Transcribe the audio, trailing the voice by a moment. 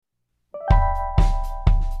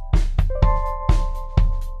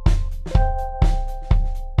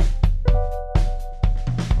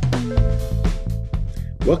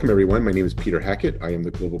Welcome, everyone. My name is Peter Hackett. I am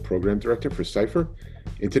the Global Program Director for Cypher.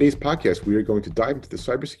 In today's podcast, we are going to dive into the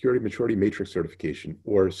Cybersecurity Maturity Matrix Certification,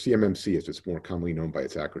 or CMMC as it's more commonly known by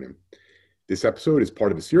its acronym. This episode is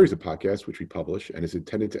part of a series of podcasts which we publish and is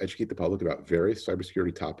intended to educate the public about various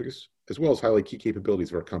cybersecurity topics, as well as highlight key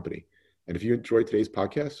capabilities of our company. And if you enjoyed today's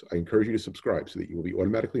podcast, I encourage you to subscribe so that you will be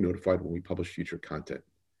automatically notified when we publish future content.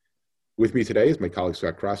 With me today is my colleague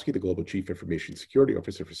Scott Krosky, the Global Chief Information Security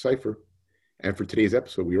Officer for Cypher. And for today's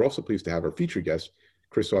episode, we are also pleased to have our featured guest,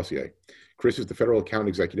 Chris Saucier. Chris is the Federal Account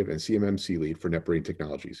Executive and CMMC Lead for NetBrain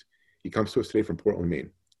Technologies. He comes to us today from Portland,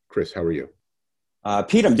 Maine. Chris, how are you?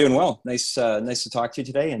 Pete, I'm doing well. Nice to talk to you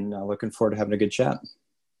today, and looking forward to having a good chat.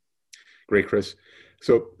 Great, Chris.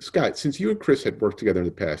 So, Scott, since you and Chris had worked together in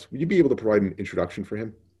the past, would you be able to provide an introduction for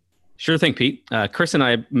him? Sure thing, Pete. Chris and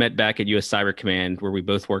I met back at U.S. Cyber Command, where we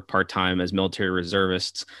both worked part-time as military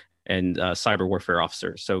reservists and cyber warfare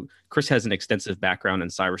officers. So Chris has an extensive background in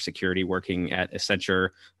cybersecurity, working at Accenture,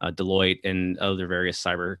 Deloitte, and other various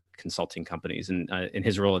cyber consulting companies. And in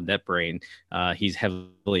his role at NetBrain, he's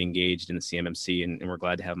heavily engaged in the CMMC, and we're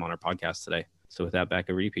glad to have him on our podcast today. So with that,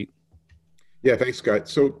 back over to you, Pete. Yeah, thanks, Scott.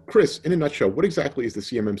 So Chris, in a nutshell, what exactly is the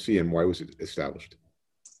CMMC and why was it established?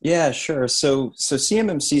 Yeah, sure. So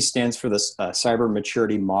CMMC stands for the Cyber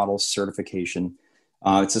Maturity Model Certification.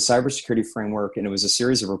 It's a cybersecurity framework, and it was a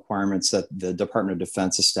series of requirements that the Department of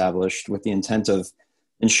Defense established with the intent of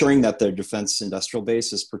ensuring that their defense industrial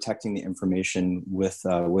base is protecting the information with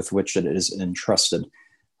which it is entrusted.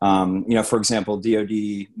 For example,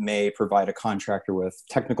 DoD may provide a contractor with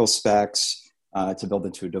technical specs to build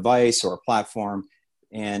into a device or a platform,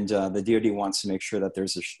 and the DoD wants to make sure that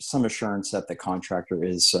there's some assurance that the contractor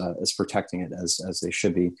is protecting it as they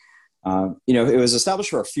should be. It was established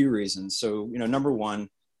for a few reasons. So, number one,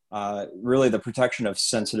 really the protection of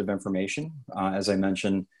sensitive information, as I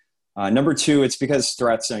mentioned. Number two, it's because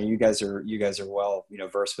threats. You guys are well,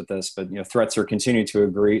 versed with this, but threats are continuing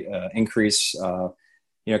to increase.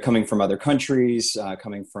 Coming from other countries,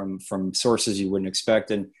 coming from sources you wouldn't expect,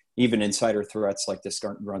 and even insider threats like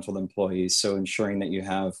disgruntled employees. So, ensuring that you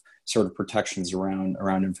have sort of protections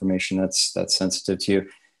around information that's sensitive to you.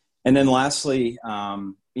 And then lastly,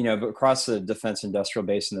 across the defense industrial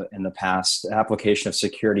base in the past, the application of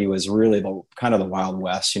security was really the Wild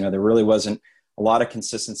West. There really wasn't a lot of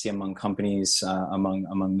consistency among companies,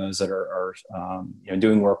 among those that are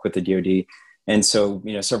doing work with the DoD. And so,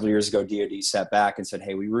 several years ago, DoD sat back and said,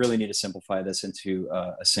 hey, we really need to simplify this into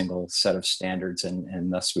a single set of standards.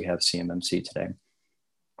 And thus we have CMMC today.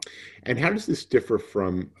 And how does this differ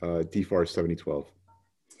from DFARS 7012?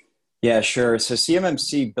 Yeah, sure. So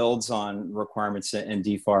CMMC builds on requirements in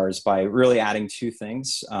DFARS by really adding two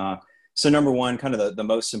things. So number one, kind of the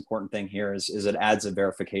most important thing here is it adds a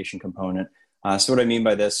verification component. So what I mean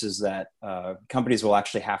by this is that companies will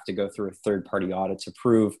actually have to go through a third-party audit to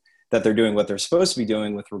prove that they're doing what they're supposed to be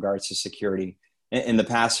doing with regards to security. In the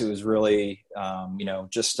past, it was really,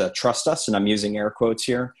 just trust us, and I'm using air quotes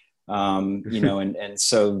here. And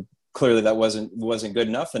so clearly that wasn't good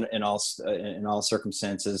enough in all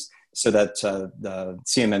circumstances. So that the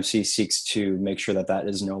CMMC seeks to make sure that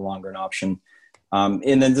is no longer an option. And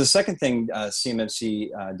then the second thing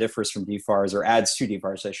CMMC differs from DFARS, or adds to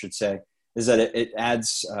DFARS, I should say, is that it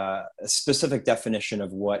adds a specific definition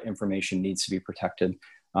of what information needs to be protected.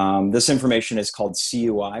 This information is called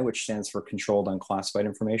CUI, which stands for Controlled Unclassified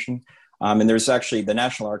Information. And there's actually, the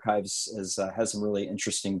National Archives has some really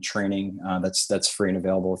interesting training that's free and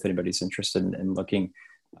available if anybody's interested in looking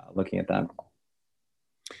at that.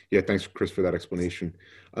 Yeah, thanks, Chris, for that explanation.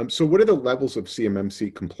 So what are the levels of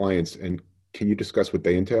CMMC compliance, and can you discuss what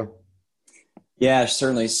they entail? Yeah,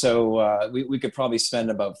 certainly. So we could probably spend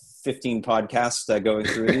about 15 podcasts going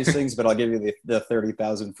through these things, but I'll give you the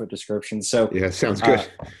 30,000-foot description. So yeah, sounds good.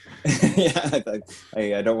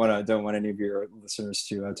 I don't want any of your listeners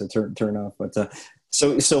to turn off. But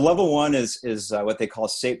so level one is what they call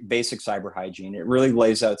basic cyber hygiene. It really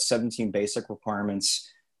lays out 17 basic requirements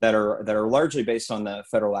that are largely based on the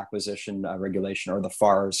Federal Acquisition Regulation, or the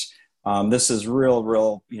FARS. This is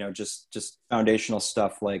real, just foundational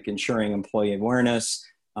stuff like ensuring employee awareness,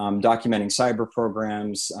 documenting cyber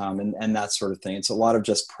programs, and that sort of thing. It's a lot of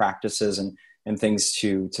just practices and things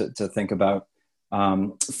to think about.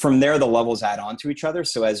 From there, the levels add on to each other.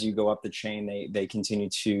 So as you go up the chain, they continue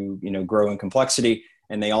to grow in complexity,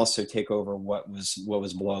 and they also take over what was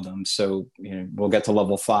below them. So we'll get to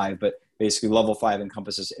level 5, but basically level 5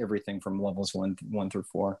 encompasses everything from levels 1 through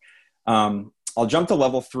 4. I'll jump to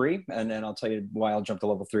level 3, and then I'll tell you why I'll jump to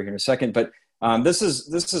level 3 here in a second. But this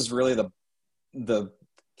is really the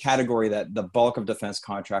category that the bulk of defense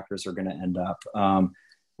contractors are going to end up.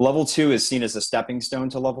 Level 2 is seen as a stepping stone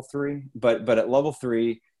to level 3, but at level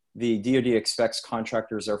 3, the DoD expects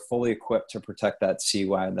contractors are fully equipped to protect that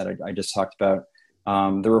CUI that I just talked about.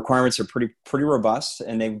 The requirements are pretty robust,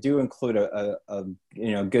 and they do include a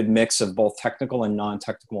good mix of both technical and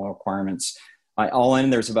non-technical requirements. All in,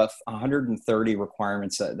 there's about 130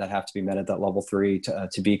 requirements that have to be met at that level 3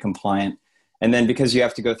 to be compliant. And then because you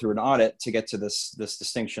have to go through an audit to get to this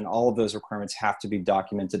distinction, all of those requirements have to be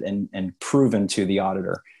documented and proven to the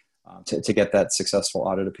auditor to get that successful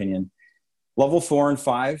audit opinion. Level 4 and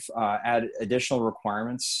 5 add additional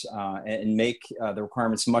requirements and make the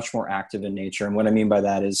requirements much more active in nature. And what I mean by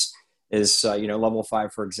that is level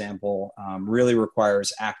 5, for example, really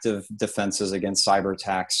requires active defenses against cyber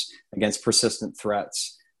attacks, against persistent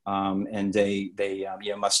threats, and they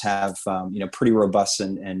must have pretty robust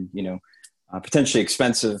and potentially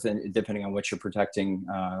expensive, and depending on what you're protecting,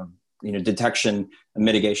 detection and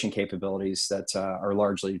mitigation capabilities that are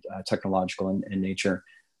largely technological in nature.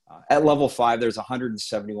 At level 5, there's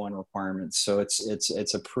 171 requirements, so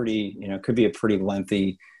it's a pretty could be a pretty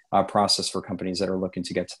lengthy process for companies that are looking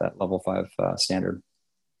to get to that level 5 standard.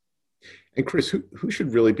 And Chris, who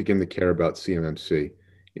should really begin to care about CMMC?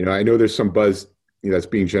 I know there's some buzz that's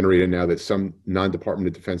being generated now that some non-Department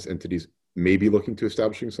of Defense entities may be looking to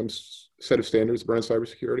establishing some set of standards around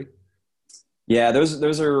cybersecurity. Yeah, those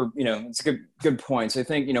are it's a good points. I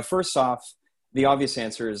think first off, the obvious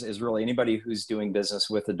answer is really anybody who's doing business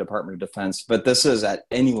with the Department of Defense, but this is at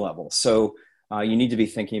any level. So you need to be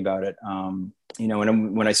thinking about it.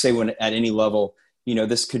 When I say at any level,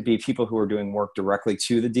 this could be people who are doing work directly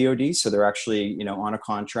to the DoD. So they're actually, on a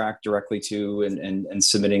contract directly to and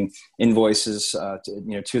submitting invoices,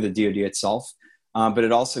 to the DoD itself. But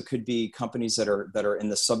it also could be companies that are in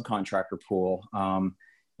the subcontractor pool.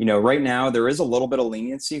 Right now there is a little bit of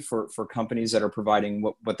leniency for companies that are providing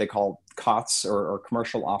what they call COTS or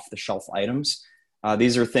commercial off-the-shelf items.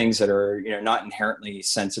 These are things that are not inherently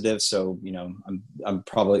sensitive. So I'm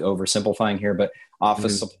probably oversimplifying here, but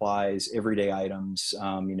office supplies, everyday items,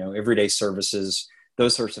 everyday services,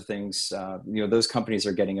 those sorts of things. Those companies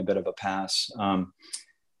are getting a bit of a pass.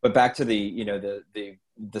 But back to the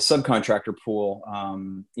subcontractor pool,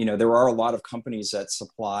 there are a lot of companies that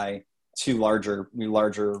supply to larger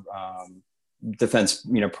defense,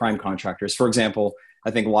 they contractors. For example,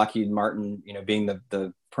 I think Lockheed Martin, being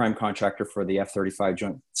the prime contractor for the F-35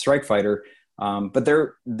 Joint Strike Fighter, but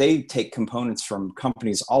they take components from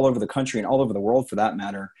companies all over the country and all over the world, for that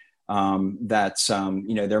matter.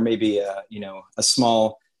 There may be a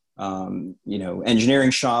small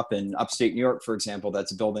engineering shop in upstate New York, for example,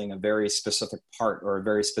 that's building a very specific part or a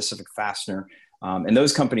very specific fastener. And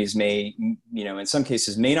those companies may, in some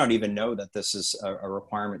cases, may not even know that this is a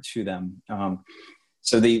requirement to them.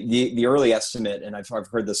 So the early estimate, and I've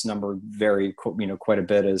heard this number vary, quite a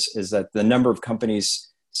bit, is that the number of companies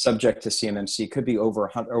subject to CMMC could be over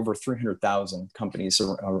 300,000 companies,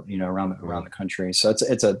 around the country. So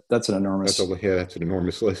that's an enormous. That's an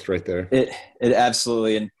enormous list right there. It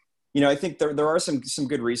absolutely. And I think there are some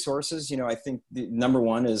good resources. I think the number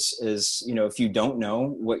one is if you don't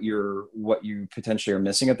know what you potentially are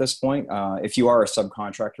missing at this point, if you are a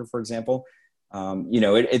subcontractor, for example,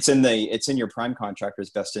 it's in your prime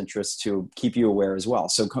contractor's best interest to keep you aware as well.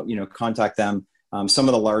 So contact them. Some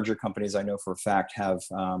of the larger companies I know for a fact have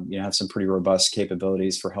some pretty robust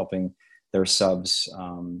capabilities for helping their subs.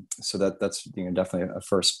 So that's definitely a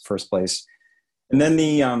first place. And then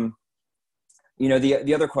the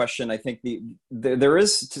other question, I think there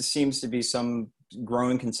seems to be some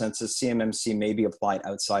growing consensus CMMC may be applied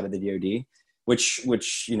outside of the DoD, which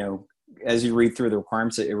as you read through the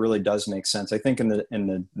requirements, it really does make sense. I think in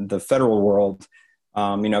the federal world,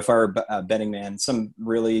 if I were a betting man, some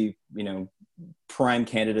really prime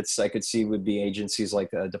candidates I could see would be agencies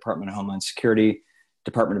like the Department of Homeland Security,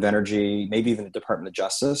 Department of Energy, maybe even the Department of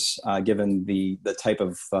Justice, given the type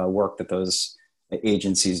of work that those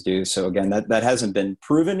agencies do. So again, that hasn't been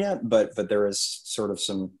proven yet, but there is sort of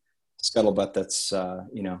some scuttlebutt that's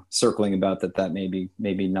circling about that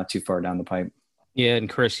maybe not too far down the pipe. Yeah, and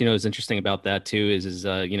Chris, what's interesting about that too is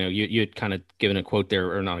you had kind of given a quote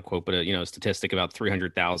there, or not a quote, but a statistic about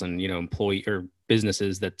 300,000 employee or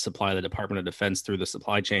businesses that supply the Department of Defense through the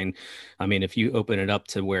supply chain. I mean, if you open it up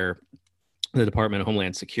to where the Department of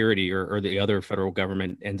Homeland Security or the other federal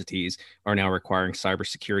government entities are now requiring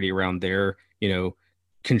cybersecurity around their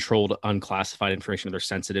controlled unclassified information, or their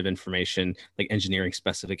sensitive information, like engineering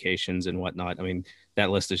specifications and whatnot. I mean,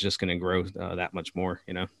 that list is just going to grow that much more.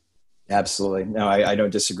 Absolutely. No, I don't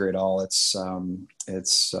disagree at all. It's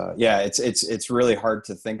really hard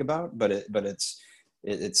to think about, but it's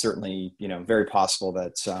it's certainly, very possible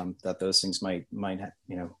that that those things might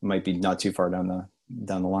be not too far down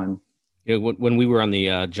the line. Yeah, when we were on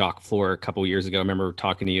the jock floor a couple of years ago, I remember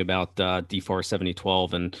talking to you about DFAR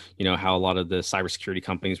 7012 and how a lot of the cybersecurity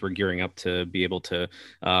companies were gearing up to be able to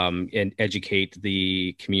and educate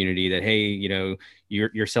the community that, hey,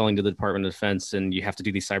 you're selling to the Department of Defense and you have to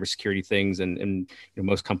do these cybersecurity things, and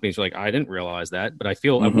most companies are like, I didn't realize that, but I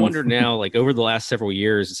wonder now, like over the last several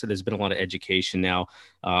years, so there's been a lot of education now.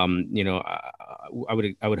 I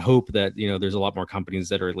would hope that there's a lot more companies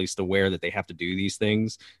that are at least aware that they have to do these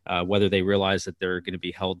things, whether they realize that they're going to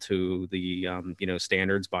be held to the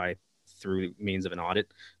standards through means of an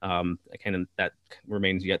audit. That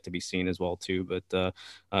remains yet to be seen as well too. But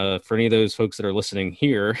for any of those folks that are listening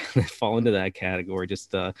here that fall into that category,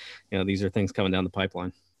 just these are things coming down the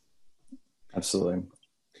pipeline. Absolutely.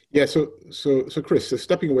 Yeah. So Chris, so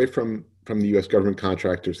stepping away from the U.S. government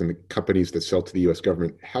contractors and the companies that sell to the U.S.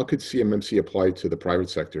 government, how could CMMC apply to the private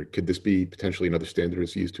sector? Could this be potentially another standard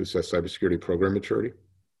that's used to assess cybersecurity program maturity?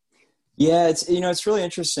 Yeah, it's really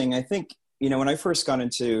interesting. I think when I first got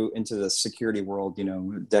into the security world,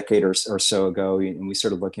 a decade or so ago, and we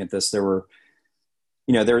started looking at this, there were,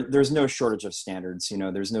 there's no shortage of standards.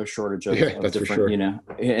 There's no shortage of that's different, for sure.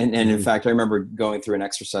 and in fact, I remember going through an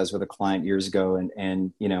exercise with a client years ago,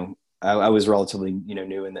 and I was relatively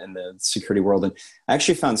new in the security world, and I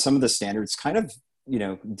actually found some of the standards kind of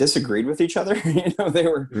disagreed with each other. They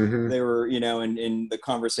were and the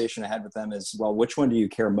conversation I had with them is, well, which one do you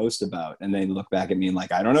care most about? And they look back at me and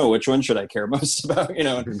like, I don't know, which one should I care most about?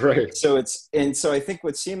 Right. So I think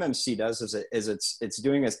what CMMC does is it's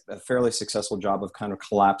doing a fairly successful job of kind of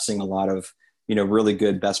collapsing a lot of really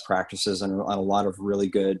good best practices and a lot of really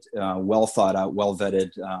good, well thought out, well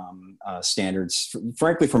vetted standards,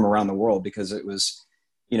 frankly, from around the world, because it was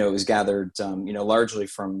gathered, largely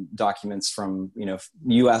from documents from,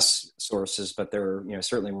 U.S. sources, but there,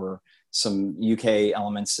 certainly were some UK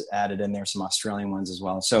elements added in there, some Australian ones as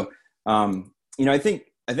well. So, I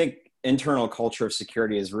think internal culture of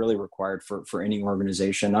security is really required for any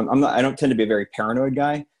organization. I don't tend to be a very paranoid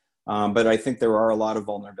guy, but I think there are a lot of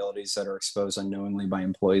vulnerabilities that are exposed unknowingly by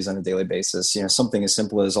employees on a daily basis. Something as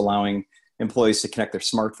simple as allowing employees to connect their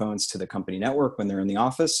smartphones to the company network when they're in the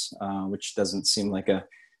office, which doesn't seem like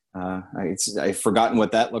I've forgotten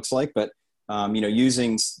what that looks like, but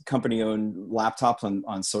using company-owned laptops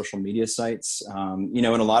on social media sites, in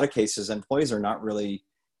a lot of cases, employees are not really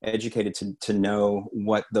educated to know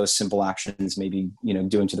what those simple actions may be,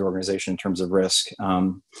 doing to their organization in terms of risk.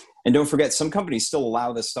 And don't forget, some companies still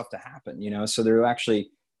allow this stuff to happen, so they're actually,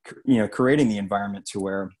 creating the environment to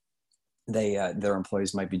where their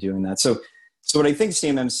employees might be doing that. So what I think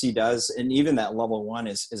CMMC does, and even that level one,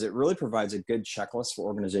 is it really provides a good checklist for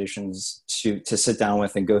organizations to sit down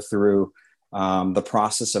with and go through the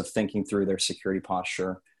process of thinking through their security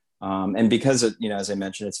posture. And because it, as I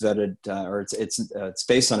mentioned, it's vetted, or it's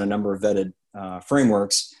based on a number of vetted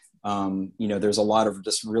frameworks. There's a lot of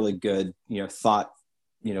just really good, thought,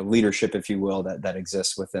 leadership, if you will, that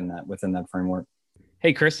exists within that framework.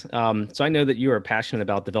 Hey, Chris. So I know that you are passionate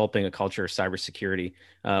about developing a culture of cybersecurity.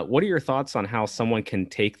 What are your thoughts on how someone can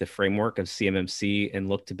take the framework of CMMC and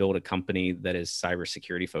look to build a company that is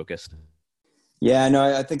cybersecurity focused? Yeah,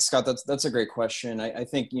 no, I think, Scott, that's a great question. I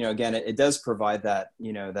think, again, it does provide that,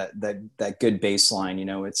 that good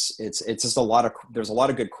baseline. It's just there's a lot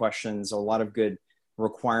of good questions, a lot of good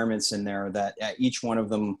requirements in there that each one of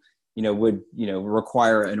them would,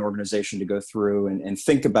 require an organization to go through and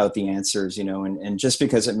think about the answers, and just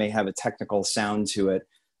because it may have a technical sound to it,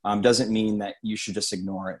 doesn't mean that you should just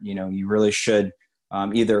ignore it. You really should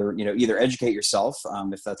either educate yourself,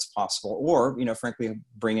 if that's possible, or, frankly,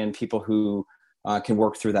 bring in people who can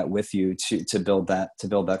work through that with you to build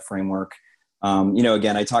that framework.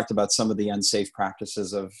 Again, I talked about some of the unsafe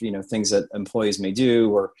practices of, things that employees may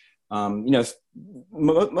do, or,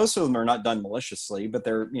 most of them are not done maliciously, but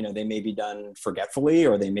they may be done forgetfully,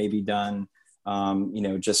 or they may be done,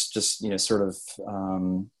 just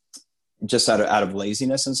out of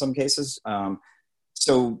laziness in some cases.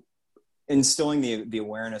 So instilling the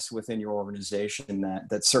awareness within your organization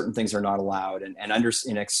that certain things are not allowed, and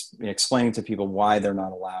explaining to people why they're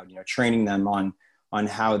not allowed, training them on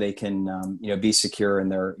how they can, be secure in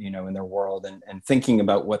their, in their world, and thinking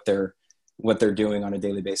about what they're doing on a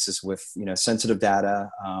daily basis with, sensitive data,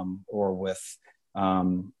 or with,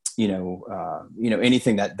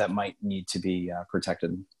 anything that might need to be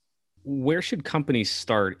protected. where should companies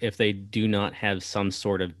start if they do not have some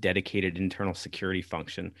sort of dedicated internal security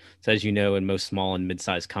function? So as you know, in most small and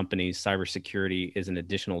mid-sized companies, cybersecurity is an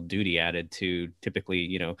additional duty added to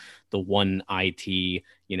typically, the one IT,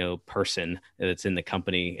 person that's in the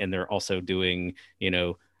company. And they're also doing,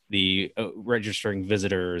 the registering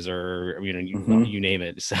visitors or, Mm-hmm. you name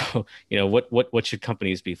it. So, what should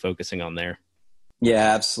companies be focusing on there?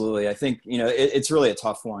 Yeah, absolutely. I think, it's really a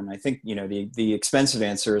tough one. I think, the expensive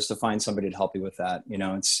answer is to find somebody to help you with that.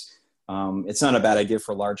 It's not a bad idea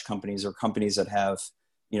for large companies or companies that have,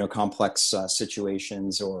 complex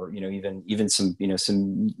situations, or, even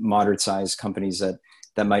some moderate sized companies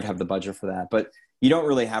that might have the budget for that. But you don't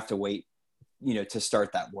really have to wait, to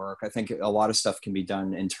start that work. I think a lot of stuff can be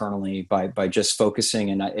done internally by just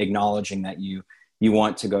focusing and acknowledging that you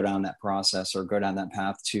want to go down that process or go down that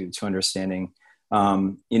path to understanding.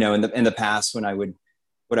 In the past, when I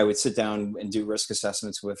would sit down and do risk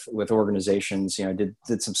assessments with organizations,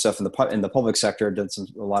 did some stuff in the public sector, did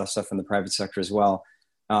a lot of stuff in the private sector as well.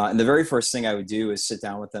 And the very first thing I would do is sit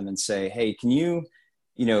down with them and say, hey, can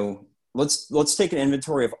let's take an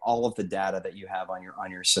inventory of all of the data that you have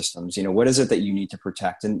on your systems. What is it that you need to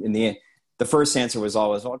protect? And the first answer was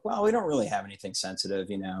always like, well, we don't really have anything sensitive,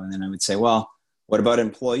 And then I would say, well, what about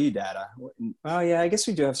employee data? Oh, yeah, I guess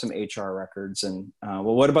we do have some HR records. And well,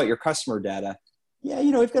 what about your customer data? Yeah,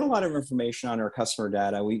 we've got a lot of information on our customer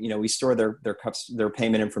data. We store their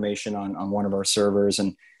payment information on one of our servers,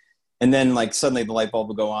 and then like suddenly the light bulb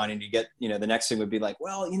will go on, and you get the next thing would be like,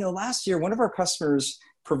 well, last year one of our customers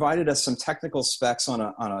provided us some technical specs on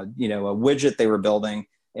a a widget they were building,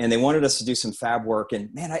 and they wanted us to do some fab work.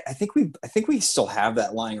 And man, I think we still have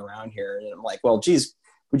that lying around here. And I'm like, well, geez.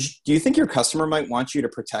 Do you think your customer might want you to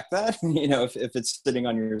protect that, if it's sitting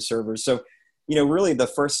on your server? So, really the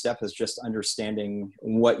first step is just understanding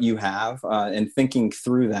what you have and thinking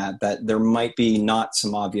through that there might be not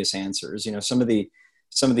some obvious answers. Some of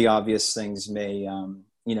the obvious things may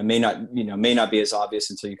not be as obvious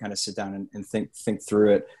until you kind of sit down and think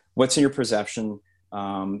through it. What's in your perception?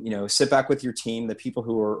 Sit back with your team, the people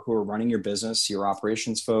who are running your business, your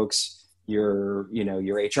operations folks, your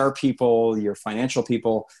HR people, your financial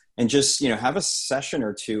people, and just have a session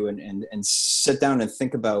or two and sit down and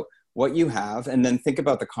think about what you have, and then think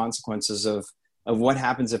about the consequences of what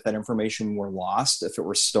happens if that information were lost, if it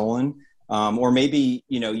were stolen, or maybe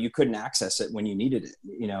you couldn't access it when you needed it,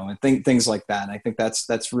 and things like that. And I think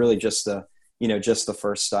that's really just the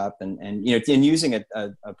first step, and using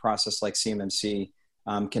a process like CMMC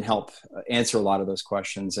can help answer a lot of those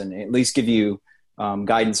questions, and at least give you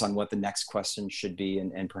guidance on what the next question should be,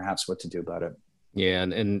 and perhaps what to do about it. Yeah,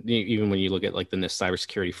 and even when you look at like the NIST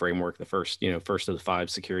cybersecurity framework, the first of the 5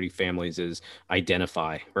 security families is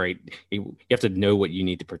identify, right? You have to know what you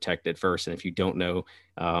need to protect at first, and if you don't know,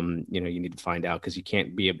 you need to find out, because you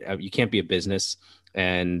can't be a business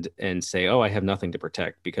and say, oh, I have nothing to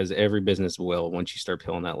protect, because every business will, once you start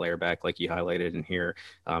peeling that layer back, like you highlighted in here.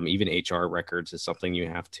 Even HR records is something you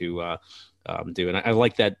have to do, and I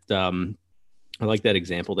like that. I like that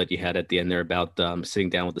example that you had at the end there about sitting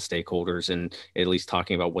down with the stakeholders and at least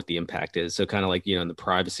talking about what the impact is. So kind of like, in the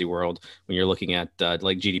privacy world, when you're looking at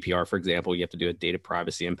like GDPR, for example, you have to do a data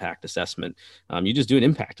privacy impact assessment. You just do an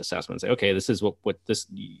impact assessment. Say, okay, this is what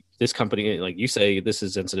this company, like you say, this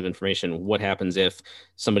is sensitive information. What happens if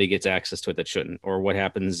somebody gets access to it that shouldn't? Or what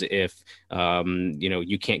happens if,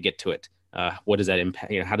 you can't get to it? What does that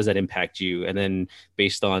impact? How does that impact you? And then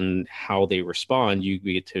based on how they respond, you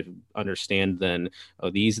get to understand then, oh,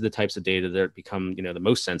 these are the types of data that become, the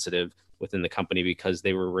most sensitive within the company, because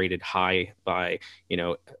they were rated high by,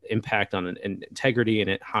 impact on integrity, and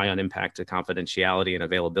it high on impact to confidentiality and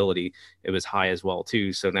availability. It was high as well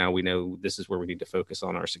too. So now we know this is where we need to focus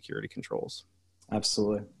on our security controls.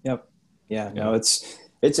 Absolutely. Yep. Yeah. No, it's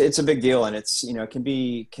a big deal, and it's, it can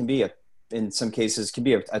be in some cases can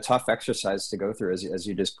be a tough exercise to go through, as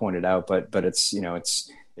you just pointed out, but it's,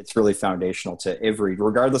 it's really foundational to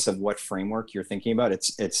regardless of what framework you're thinking about.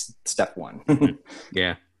 It's step one.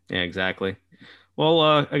 Yeah, exactly. Well,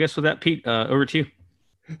 I guess with that, Pete, over to you.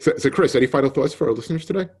 So Chris, any final thoughts for our listeners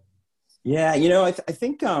today? Yeah, I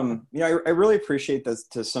think, I really appreciate that.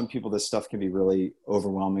 To some people, this stuff can be really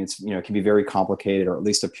overwhelming. It's, it can be very complicated, or at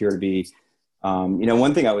least appear to be.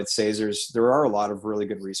 One thing I would say is there are a lot of really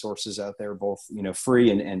good resources out there, both,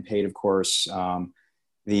 free and paid, of course. The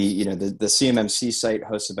CMMC site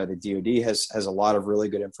hosted by the DoD has a lot of really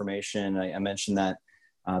good information. I mentioned that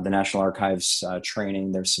the National Archives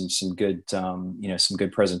training. There's some good some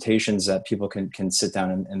good presentations that people can sit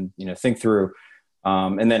down and think through.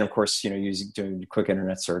 And then of course, doing a quick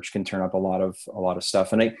internet search can turn up a lot of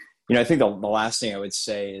stuff. And I think the last thing I would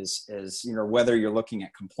say is whether you're looking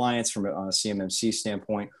at compliance from a CMMC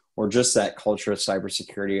standpoint or just that culture of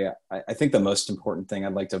cybersecurity, I think the most important thing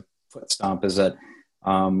I'd like to put stomp is that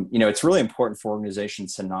it's really important for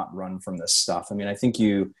organizations to not run from this stuff. I mean, I think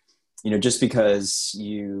just because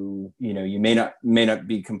you may not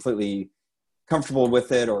be completely comfortable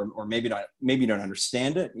with it, or maybe you don't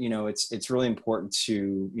understand it. It's really important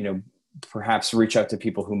to perhaps reach out to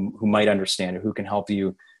people who might understand it, who can help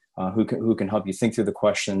you, who can help you think through the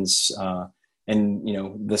questions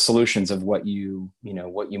and the solutions of what you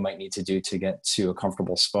might need to do to get to a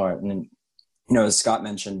comfortable spot. And as Scott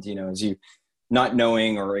mentioned, as you not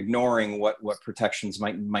knowing or ignoring what protections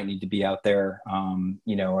might need to be out there,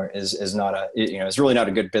 is really not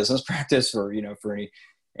a good business practice for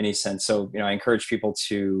any sense. So, I encourage people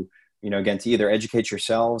to, again, to either educate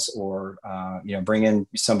yourselves or, bring in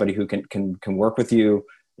somebody who can work with you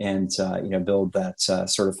and, build that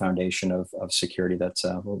sort of foundation of security that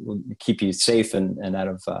will keep you safe and out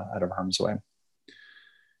of harm's way.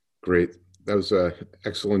 Great. That was an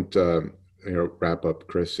excellent wrap up,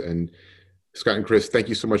 Chris. And Scott and Chris, thank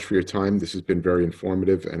you so much for your time. This has been very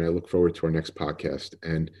informative, and I look forward to our next podcast.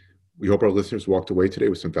 And we hope our listeners walked away today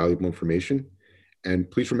with some valuable information.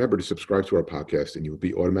 And please remember to subscribe to our podcast, and you will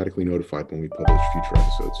be automatically notified when we publish future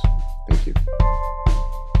episodes. Thank you.